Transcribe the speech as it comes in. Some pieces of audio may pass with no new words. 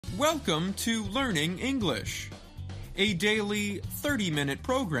Welcome to Learning English, a daily 30-minute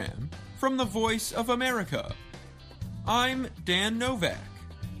program from the Voice of America. I'm Dan Novak.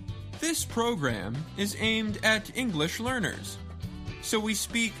 This program is aimed at English learners, so we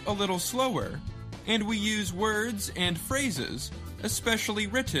speak a little slower and we use words and phrases especially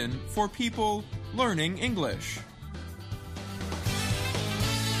written for people learning English.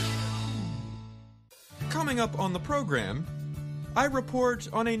 Coming up on the program, I report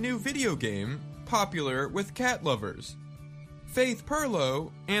on a new video game popular with cat lovers. Faith Perlow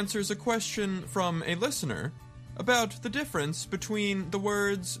answers a question from a listener about the difference between the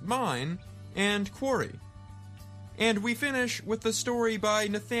words mine and quarry. And we finish with the story by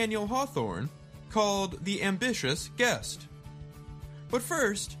Nathaniel Hawthorne called The Ambitious Guest. But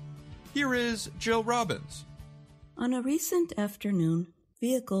first, here is Jill Robbins. On a recent afternoon,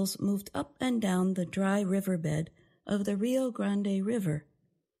 vehicles moved up and down the dry riverbed of the Rio Grande River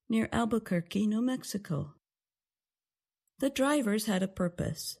near Albuquerque, New Mexico. The drivers had a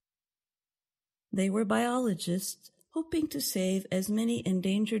purpose. They were biologists hoping to save as many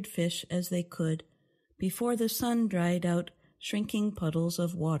endangered fish as they could before the sun dried out shrinking puddles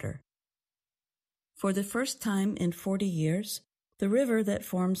of water. For the first time in 40 years, the river that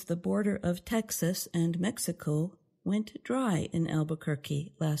forms the border of Texas and Mexico went dry in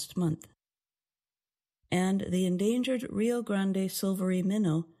Albuquerque last month. And the endangered Rio Grande silvery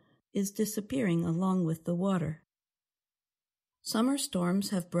minnow is disappearing along with the water. Summer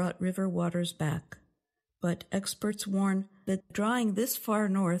storms have brought river waters back, but experts warn that drawing this far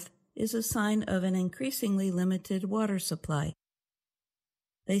north is a sign of an increasingly limited water supply.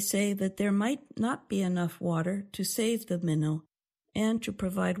 They say that there might not be enough water to save the minnow and to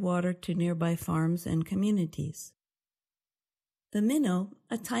provide water to nearby farms and communities. The minnow,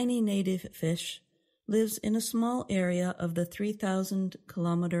 a tiny native fish, lives in a small area of the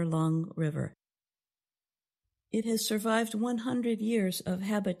 3,000-kilometer-long river. It has survived 100 years of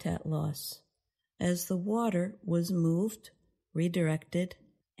habitat loss, as the water was moved, redirected,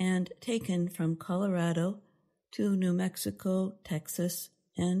 and taken from Colorado to New Mexico, Texas,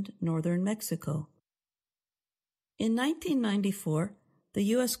 and northern Mexico. In 1994, the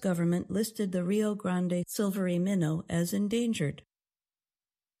U.S. government listed the Rio Grande silvery minnow as endangered.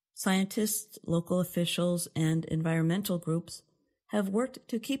 Scientists, local officials, and environmental groups have worked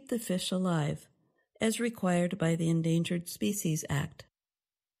to keep the fish alive, as required by the Endangered Species Act.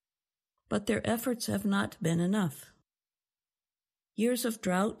 But their efforts have not been enough. Years of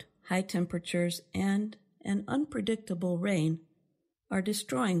drought, high temperatures, and an unpredictable rain are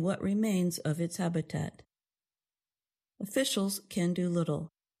destroying what remains of its habitat. Officials can do little.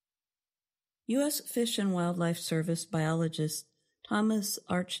 U.S. Fish and Wildlife Service biologist Thomas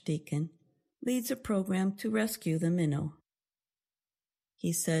Archdeacon leads a program to rescue the minnow.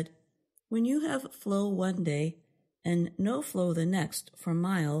 He said, "When you have flow one day and no flow the next for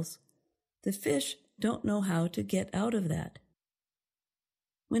miles, the fish don't know how to get out of that.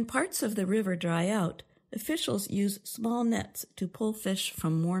 When parts of the river dry out, officials use small nets to pull fish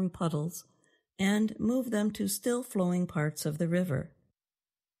from warm puddles and move them to still-flowing parts of the river.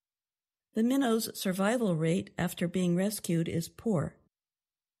 The minnow's survival rate after being rescued is poor.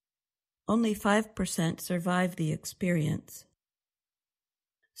 Only 5% survive the experience.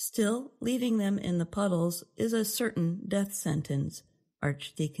 Still, leaving them in the puddles is a certain death sentence,"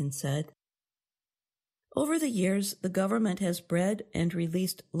 Archdeacon said. Over the years, the government has bred and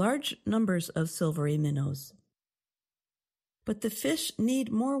released large numbers of silvery minnows. But the fish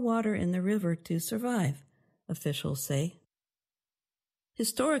need more water in the river to survive, officials say.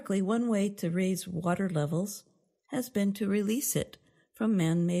 Historically, one way to raise water levels has been to release it from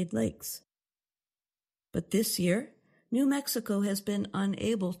man-made lakes. But this year, New Mexico has been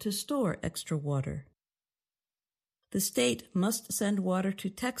unable to store extra water. The state must send water to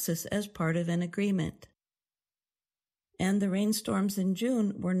Texas as part of an agreement. And the rainstorms in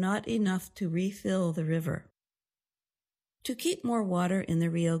June were not enough to refill the river. To keep more water in the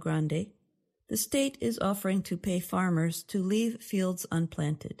Rio Grande, the state is offering to pay farmers to leave fields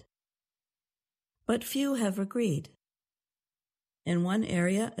unplanted. But few have agreed. In one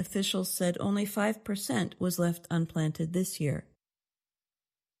area, officials said only 5% was left unplanted this year.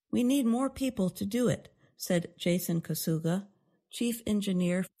 "We need more people to do it," said Jason Kasuga, chief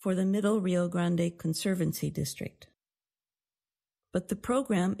engineer for the Middle Rio Grande Conservancy District. But the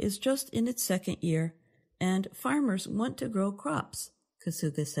program is just in its second year, and farmers want to grow crops,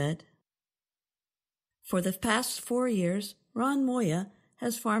 Kasuga said. For the past 4 years, Ron Moya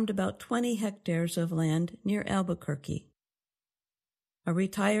has farmed about 20 hectares of land near Albuquerque. A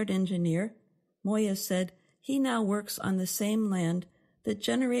retired engineer, Moya said he now works on the same land that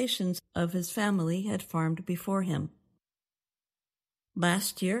generations of his family had farmed before him.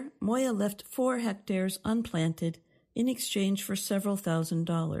 Last year, Moya left 4 hectares unplanted in exchange for several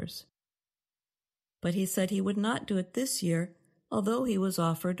 $1,000s. But he said he would not do it this year, although he was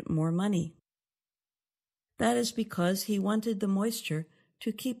offered more money. That is because he wanted the moisture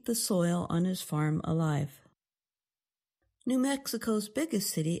to keep the soil on his farm alive. New Mexico's biggest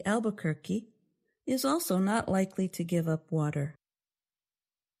city, Albuquerque, is also not likely to give up water.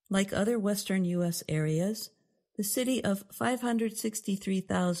 Like other western U.S. areas, the city of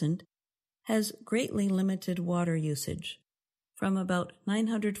 563,000 has greatly limited water usage, from about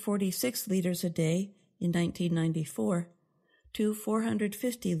 946 liters a day in 1994 to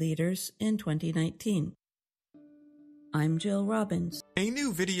 450 liters in 2019. I'm Jill Robbins. A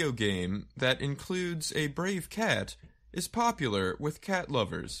new video game that includes a brave cat is popular with cat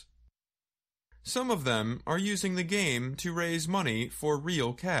lovers. Some of them are using the game to raise money for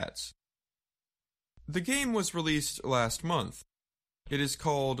real cats. The game was released last month. It is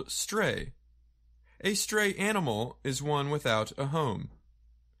called Stray. A stray animal is one without a home.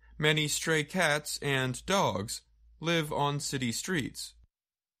 Many stray cats and dogs live on city streets.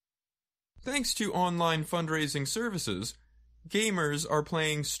 Thanks to online fundraising services, gamers are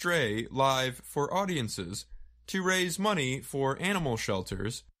playing Stray live for audiences to raise money for animal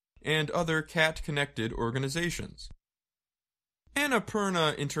shelters and other cat-connected organizations.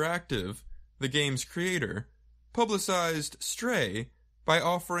 Annapurna Interactive, the game's creator, publicized Stray by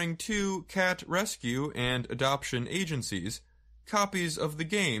offering 2 cat rescue and adoption agencies copies of the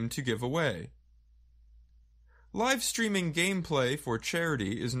game to give away. Live streaming gameplay for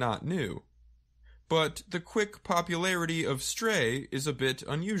charity is not new, but the quick popularity of Stray is a bit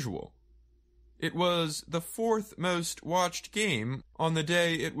unusual. It was the 4th most watched game on the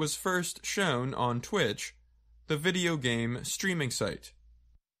day it was first shown on Twitch, the video game streaming site.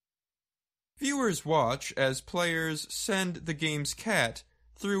 Viewers watch as players send the game's cat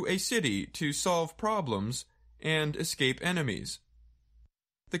through a city to solve problems and escape enemies.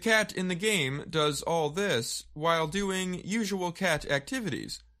 The cat in the game does all this while doing usual cat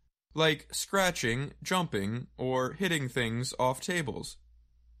activities, like scratching, jumping, or hitting things off tables.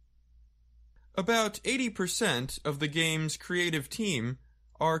 About 80% of the game's creative team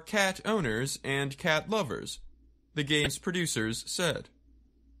are cat owners and cat lovers, the game's producers said.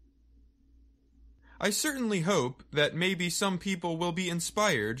 I certainly hope that maybe some people will be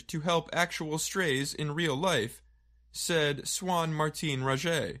inspired to help actual strays in real life, said Swan Martin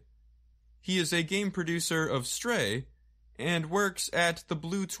Raget. He is a game producer of Stray and works at the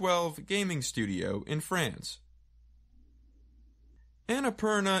Blue 12 gaming studio in France.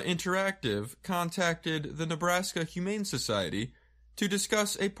 Annapurna Interactive contacted the Nebraska Humane Society to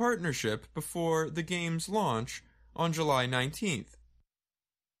discuss a partnership before the game's launch on July 19th.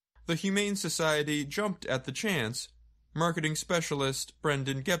 The Humane Society jumped at the chance, marketing specialist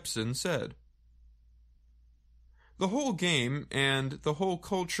Brendan Gepson said. The whole game and the whole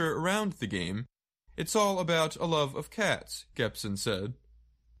culture around the game, it's all about a love of cats, Gepson said.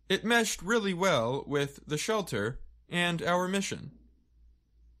 It meshed really well with the shelter and our mission.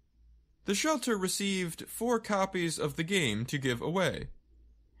 The shelter received 4 copies of the game to give away.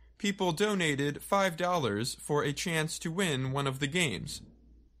 People donated $5 for a chance to win one of the games.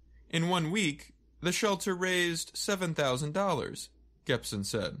 In 1 week, the shelter raised $7,000, Gepson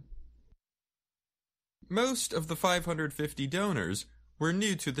said. Most of the 550 donors were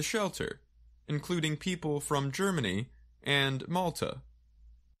new to the shelter, including people from Germany and Malta.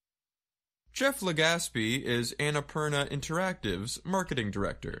 Jeff Legaspi is Annapurna Interactive's marketing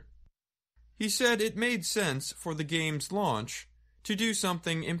director. He said it made sense for the game's launch to do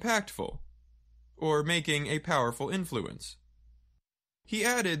something impactful, or making a powerful influence. He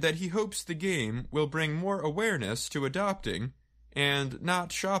added that he hopes the game will bring more awareness to adopting and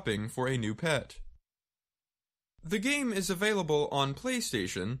not shopping for a new pet. The game is available on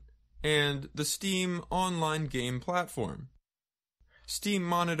PlayStation and the Steam online game platform. Steam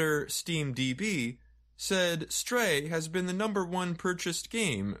monitor SteamDB said Stray has been the #1 purchased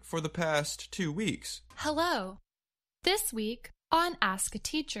game for the past 2 weeks. Hello. This week on Ask a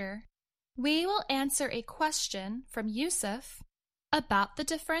Teacher, we will answer a question from Yusuf about the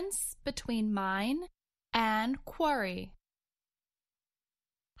difference between mine and quarry.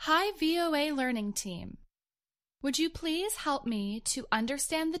 Hi, VOA Learning Team. Would you please help me to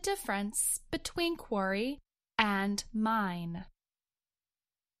understand the difference between quarry and mine?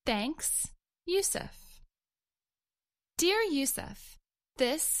 Thanks, Yusuf. Dear Yusuf,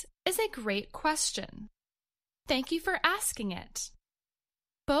 this is a great question. Thank you for asking it.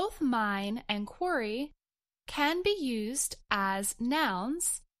 Both mine and quarry can be used as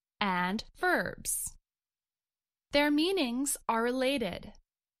nouns and verbs. Their meanings are related,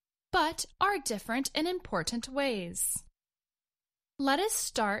 but are different in important ways. Let us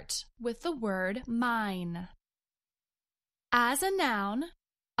start with the word mine. As a noun,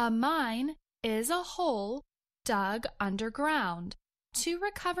 a mine is a hole dug underground to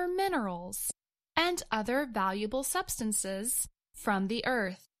recover minerals and other valuable substances from the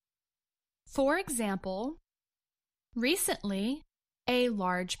earth. For example, recently, a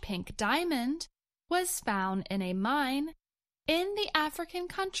large pink diamond was found in a mine in the African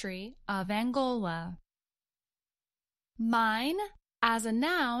country of Angola. Mine, as a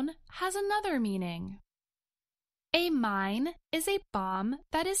noun, has another meaning. A mine is a bomb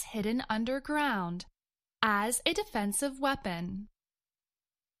that is hidden underground as a defensive weapon.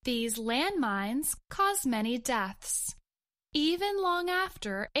 These landmines cause many deaths, even long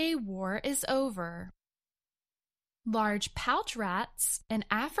after a war is over. Large pouch rats in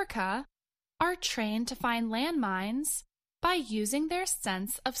Africa are trained to find landmines by using their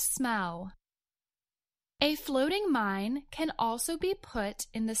sense of smell. A floating mine can also be put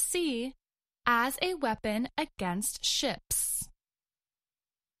in the sea as a weapon against ships.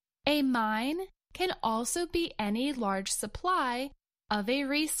 A mine can also be any large supply of a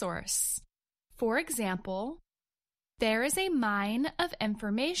resource. For example, there is a mine of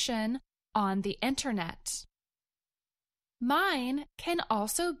information on the internet. Mine can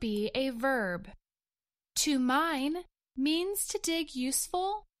also be a verb. To mine means to dig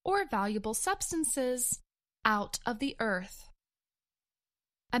useful or valuable substances out of the earth.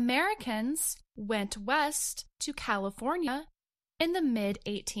 Americans went west to California in the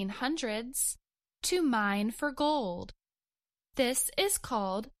mid-1800s to mine for gold. This is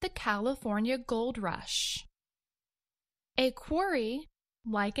called the California Gold Rush. A quarry,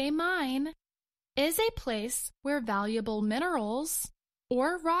 like a mine, is a place where valuable minerals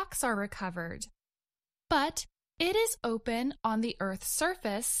or rocks are recovered, but it is open on the Earth's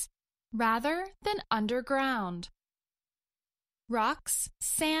surface rather than underground. Rocks,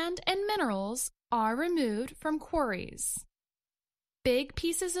 sand, and minerals are removed from quarries. Big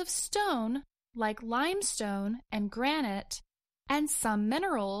pieces of stone, like limestone and granite, and some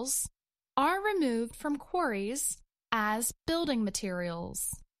minerals, are removed from quarries as building materials.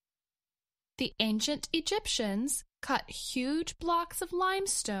 The ancient Egyptians cut huge blocks of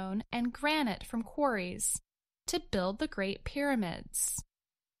limestone and granite from quarries to build the Great Pyramids.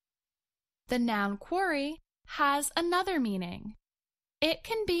 The noun quarry has another meaning. It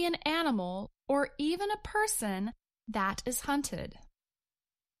can be an animal or even a person that is hunted.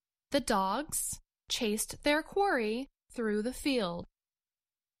 The dogs chased their quarry through the field.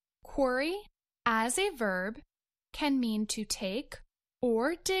 Quarry, as a verb, can mean to take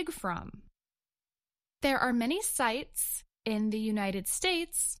or dig from. There are many sites in the United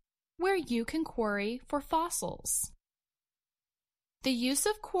States where you can quarry for fossils. The use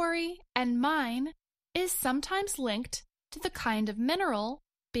of quarry and mine is sometimes linked to the kind of mineral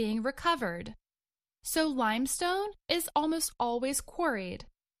being recovered. So limestone is almost always quarried,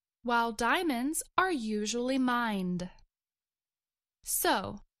 while diamonds are usually mined.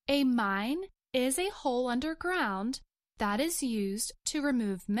 So, a mine is a hole underground that is used to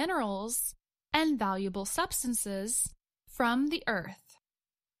remove minerals and valuable substances from the earth.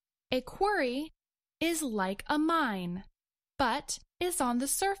 A quarry is like a mine, but is on the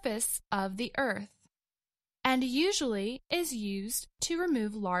surface of the earth, and usually is used to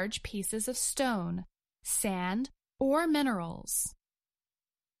remove large pieces of stone, sand, or minerals.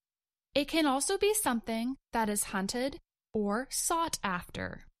 It can also be something that is hunted or sought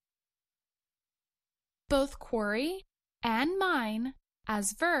after. Both quarry and mine,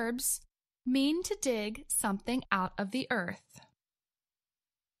 as verbs, mean to dig something out of the earth.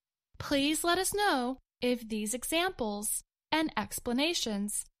 Please let us know if these examples and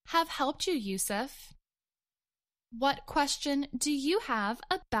explanations have helped you, Yusuf. What question do you have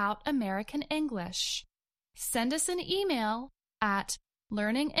about American English? Send us an email at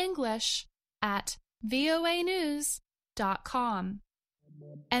learningenglish@voanews.com.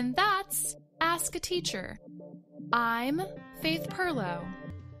 And that's Ask a Teacher. I'm Faith Perlow.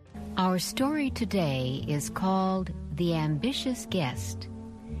 Our story today is called The Ambitious Guest.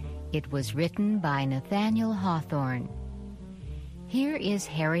 It was written by Nathaniel Hawthorne. Here is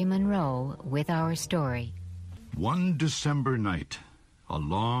Harry Monroe with our story. One December night, a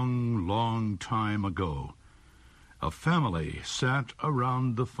long, long time ago, a family sat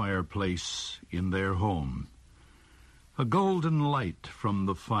around the fireplace in their home. A golden light from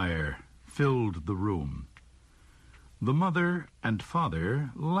the fire filled the room. The mother and father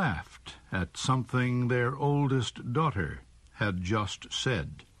laughed at something their oldest daughter had just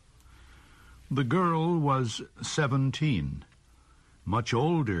said. The girl was 17, much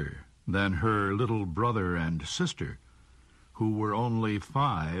older than her little brother and sister, who were only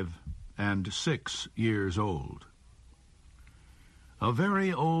 5 and 6 years old. A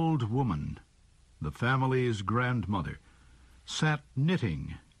very old woman, the family's grandmother, sat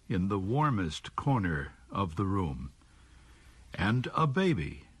knitting in the warmest corner of the room, and a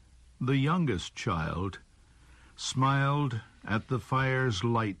baby, the youngest child, smiled at the fire's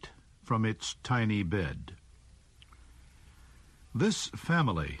light from its tiny bed. This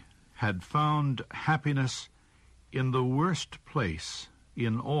family had found happiness in the worst place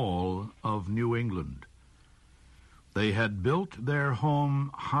in all of New England. They had built their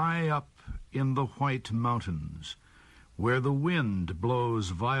home high up in the White Mountains, where the wind blows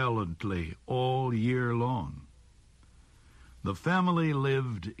violently all year long. The family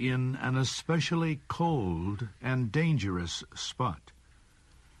lived in an especially cold and dangerous spot.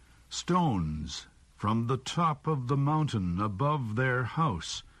 Stones from the top of the mountain above their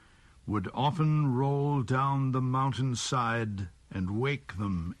house would often roll down the mountainside and wake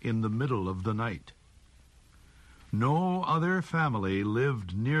them in the middle of the night. No other family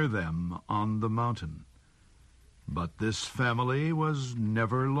lived near them on the mountain, but this family was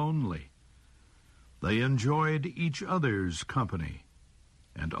never lonely. They enjoyed each other's company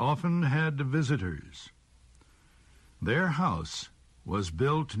and often had visitors. Their house was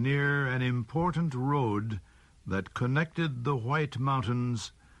built near an important road that connected the White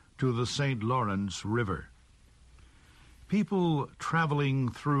Mountains to the St. Lawrence River. People traveling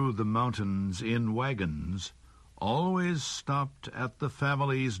through the mountains in wagons always stopped at the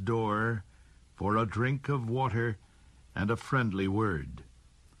family's door for a drink of water and a friendly word.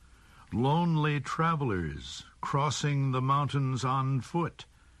 Lonely travelers crossing the mountains on foot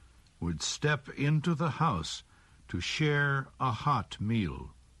would step into the house to share a hot meal.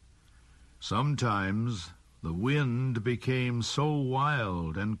 Sometimes the wind became so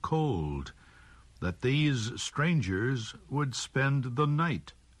wild and cold that these strangers would spend the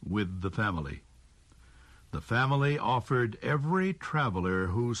night with the family. The family offered every traveler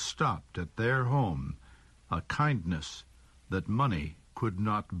who stopped at their home a kindness that money could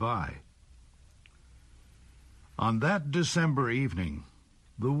not buy. On that December evening,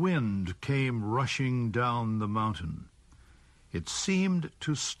 the wind came rushing down the mountain. It seemed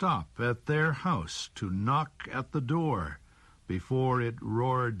to stop at their house to knock at the door before it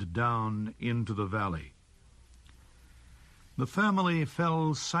roared down into the valley. The family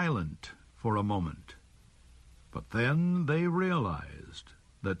fell silent for a moment, but then they realized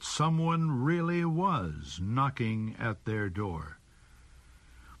that someone really was knocking at their door.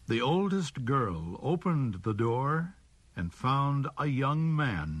 The oldest girl opened the door and found a young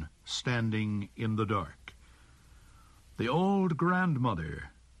man standing in the dark. The old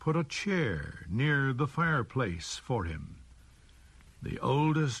grandmother put a chair near the fireplace for him. The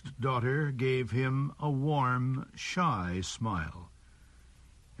oldest daughter gave him a warm, shy smile,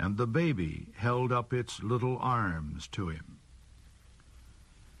 and the baby held up its little arms to him.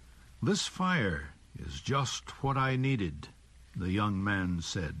 "This fire is just what I needed," the young man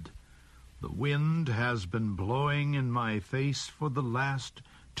said. "The wind has been blowing in my face for the last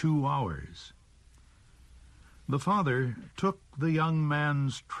 2 hours." The father took the young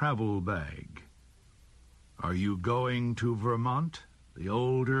man's travel bag. "Are you going to Vermont?" the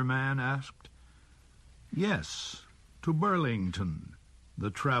older man asked. "Yes, to Burlington," the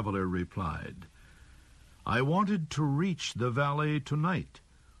traveler replied. "I wanted to reach the valley tonight,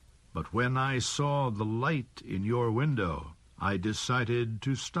 but when I saw the light in your window, I decided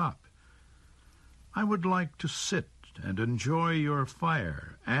to stop. I would like to sit and enjoy your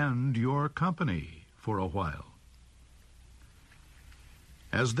fire and your company for a while."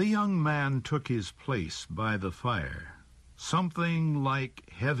 As the young man took his place by the fire, something like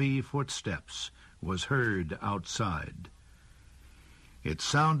heavy footsteps was heard outside. It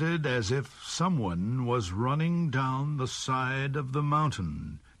sounded as if someone was running down the side of the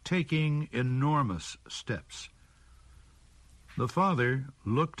mountain, taking enormous steps. The father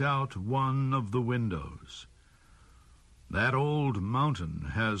looked out one of the windows. "That old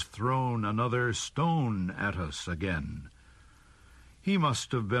mountain has thrown another stone at us again. He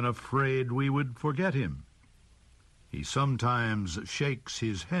must have been afraid we would forget him. He sometimes shakes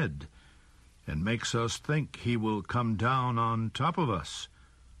his head and makes us think he will come down on top of us,"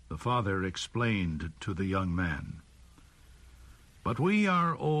 the father explained to the young man. "But we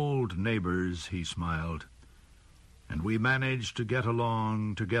are old neighbors," he smiled, "and we manage to get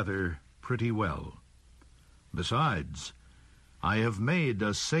along together pretty well. Besides, I have made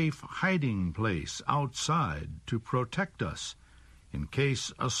a safe hiding place outside to protect us in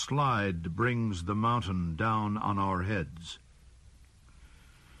case a slide brings the mountain down on our heads."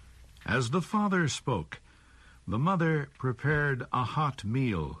 As the father spoke, the mother prepared a hot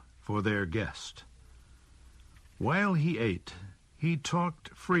meal for their guest. While he ate, he talked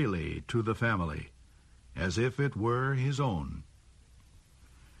freely to the family, as if it were his own.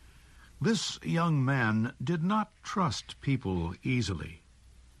 This young man did not trust people easily.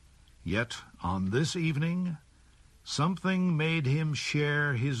 Yet on this evening, something made him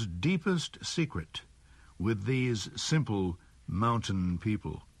share his deepest secret with these simple mountain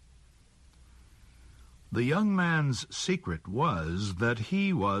people. The young man's secret was that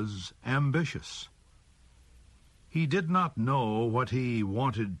he was ambitious. He did not know what he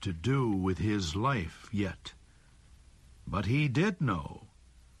wanted to do with his life yet, but he did know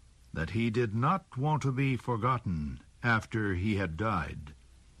that he did not want to be forgotten after he had died.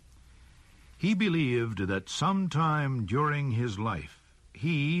 He believed that sometime during his life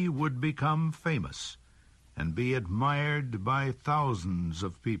he would become famous and be admired by thousands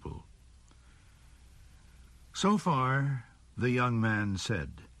of people. So far, the young man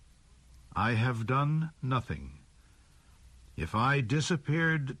said, "I have done nothing. If I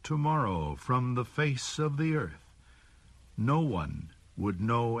disappeared tomorrow from the face of the earth, no one would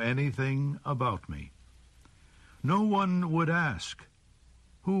know anything about me. No one would ask,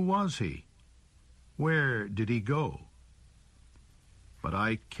 'Who was he? Where did he go?' But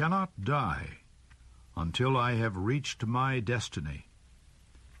I cannot die until I have reached my destiny.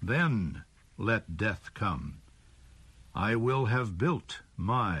 Then let death come. I will have built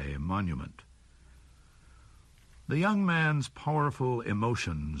my monument." The young man's powerful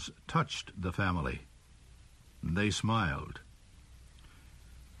emotions touched the family. They smiled.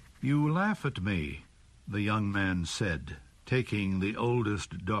 "You laugh at me," the young man said, taking the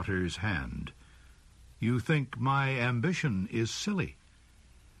oldest daughter's hand. "You think my ambition is silly."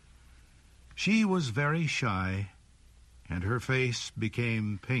 She was very shy, and her face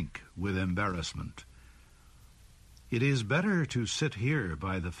became pink with embarrassment. "It is better to sit here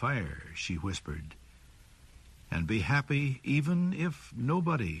by the fire," she whispered, "and be happy even if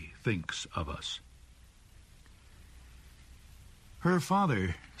nobody thinks of us." Her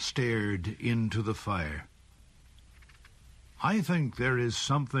father stared into the fire. "I think there is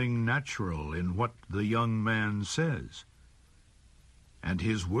something natural in what the young man says, and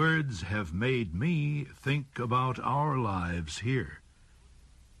his words have made me think about our lives here.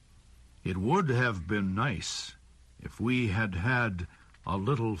 It would have been nice if we had had a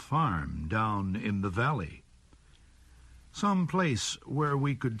little farm down in the valley, some place where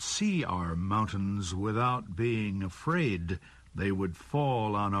we could see our mountains without being afraid they would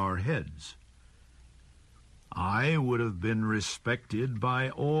fall on our heads. I would have been respected by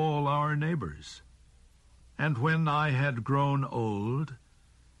all our neighbors, and when I had grown old,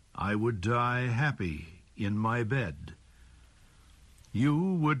 I would die happy in my bed. You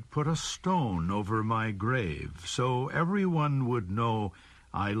would put a stone over my grave, so everyone would know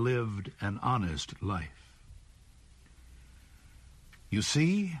I lived an honest life." "You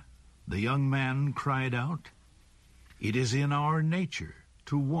see," the young man cried out, "it is in our nature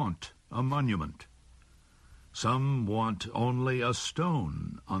to want a monument. Some want only a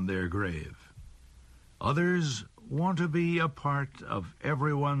stone on their grave. Others want to be a part of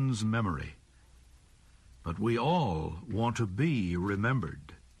everyone's memory. But we all want to be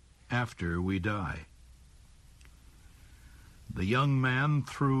remembered after we die." The young man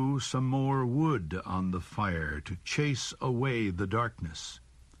threw some more wood on the fire to chase away the darkness.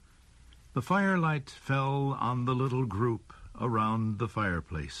 The firelight fell on the little group around the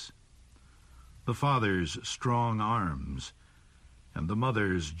fireplace. The father's strong arms and the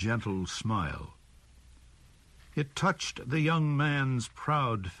mother's gentle smile. It touched the young man's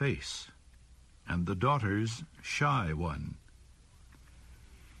proud face and the daughter's shy one.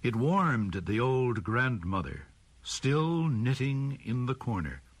 It warmed the old grandmother, still knitting in the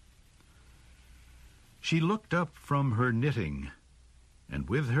corner. She looked up from her knitting, and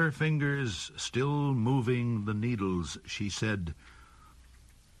with her fingers still moving the needles, she said,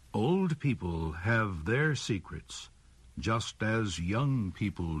 "Old people have their secrets, just as young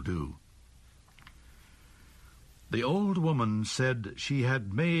people do." The old woman said she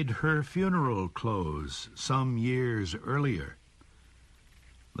had made her funeral clothes some years earlier.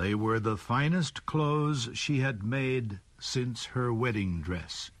 They were the finest clothes she had made since her wedding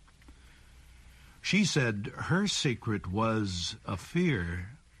dress. She said her secret was a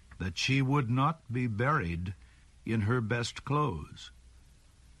fear that she would not be buried in her best clothes.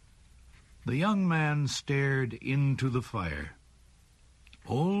 The young man stared into the fire.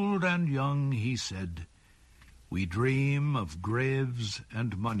 Old and young, he said, we dream of graves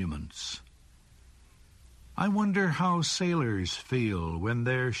and monuments. I wonder how sailors feel when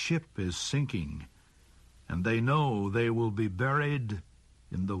their ship is sinking, and they know they will be buried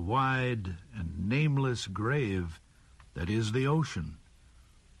in the wide and nameless grave that is the ocean.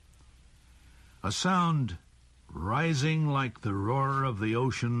 A sound rising like the roar of the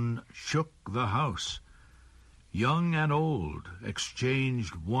ocean shook the house. Young and old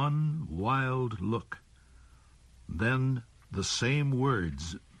exchanged one wild look. Then the same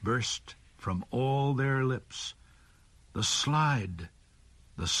words burst from all their lips. The slide,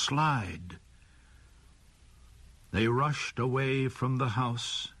 the slide. They rushed away from the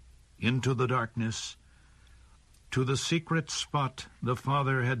house, into the darkness, to the secret spot the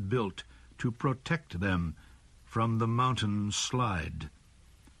father had built to protect them from the mountain slide.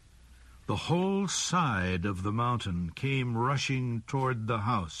 The whole side of the mountain came rushing toward the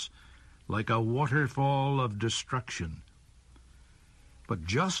house like a waterfall of destruction. But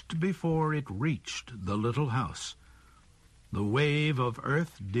just before it reached the little house, the wave of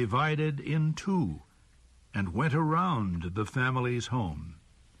earth divided in two and went around the family's home.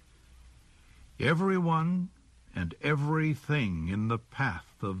 Everyone and everything in the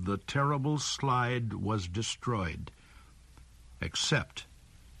path of the terrible slide was destroyed, except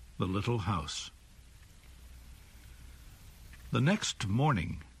the little house. The next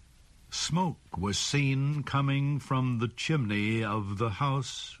morning, smoke was seen coming from the chimney of the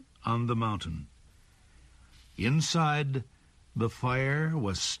house on the mountain. Inside, the fire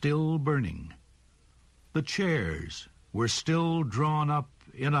was still burning. The chairs were still drawn up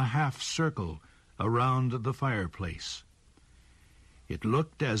in a half circle around the fireplace. It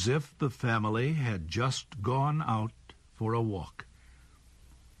looked as if the family had just gone out for a walk.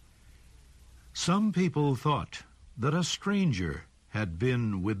 Some people thought that a stranger had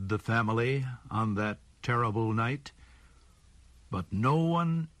been with the family on that terrible night, but no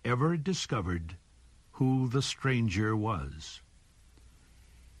one ever discovered who the stranger was.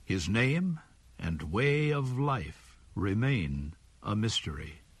 His name and way of life remain a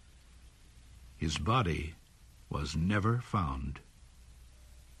mystery. His body was never found.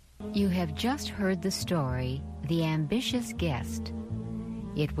 You have just heard the story, The Ambitious Guest.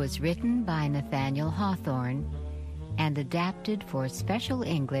 It was written by Nathaniel Hawthorne and adapted for special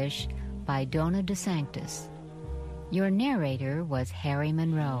English by Donna DeSanctis. Your narrator was Harry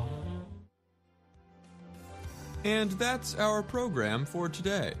Monroe. And that's our program for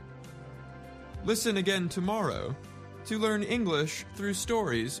today. Listen again tomorrow to learn English through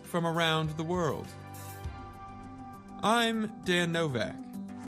stories from around the world. I'm Dan Novak.